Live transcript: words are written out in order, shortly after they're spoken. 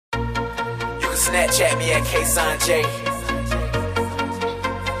Snapchat me at KSonJ.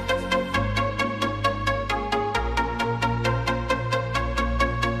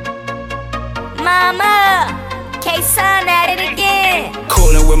 Mama, K-Son at it again.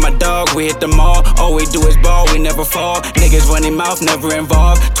 Coolin' with my dog, we hit the mall. All we do is ball, we never fall. Niggas running mouth, never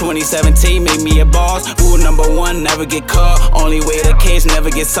involved. 2017 made me a boss. Rule number one, never get caught. Only way the case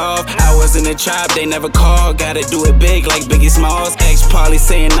never get solved. I was in the trap, they never called. Gotta do it big like Biggie Smalls. Ex probably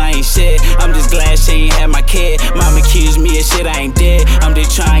saying I ain't shit. I'm just glad she ain't had my kid. Mom accused me of shit I ain't did. I'm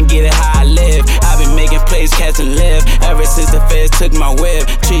just trying to get it how I live. I've been making plays, cats and live. Ever since the feds took my whip.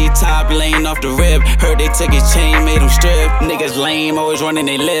 Tree top laying off the rib. Heard they took his chain, made him strip. Niggas lame, always running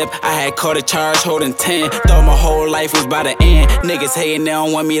they lip. I had caught a charge holding 10. Thought my whole life was by the end. Niggas hating, they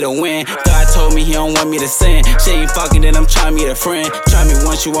don't want me to win. God told me he don't want me to sin. She ain't fucking, then I'm trying me to friend. Try me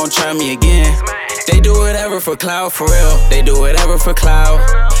once, you won't try me again. They do whatever for clout, for real. They do whatever for clout.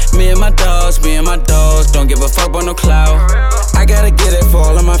 Me and my dogs, don't give a fuck about no clout. I gotta get it for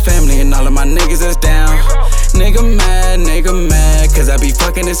all of my family and all of my niggas that's down. Nigga mad, cause I be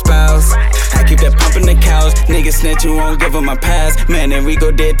fucking his spouse. I keep that pumping the couch. Niggas snitch, you won't give him a pass. Man, and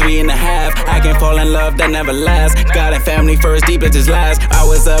Rico did 3.5. I can fall in love, that never lasts. God and family first, deep bitches last. I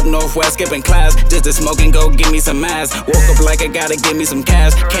was up northwest, skipping class. Just to smoke and go, give me some ass. Woke up like I gotta give me some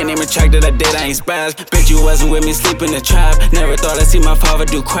cash. Can't even track that I did, I ain't spaz. Bitch, you wasn't with me, sleep in the trap. Never thought I'd see my father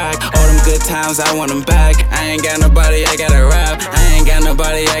do crack. All them good times, I want them back. I ain't got nobody, I gotta rap. I ain't got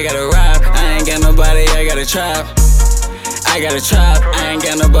nobody, I gotta rap. I ain't got nobody, I gotta trap. I gotta trap, I ain't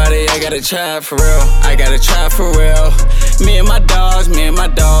got nobody, I gotta trap for real. I gotta trap for real. Me and my dogs,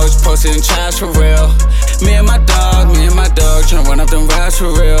 posted in traps for real. Me and my dog, tryna run up them racks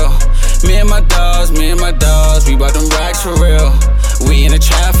for real. Me and my dogs, we bought them racks for real. We in the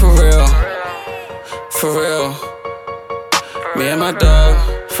trap for real, for real. Me and my dog,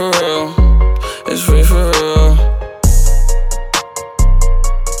 for real. It's free for real.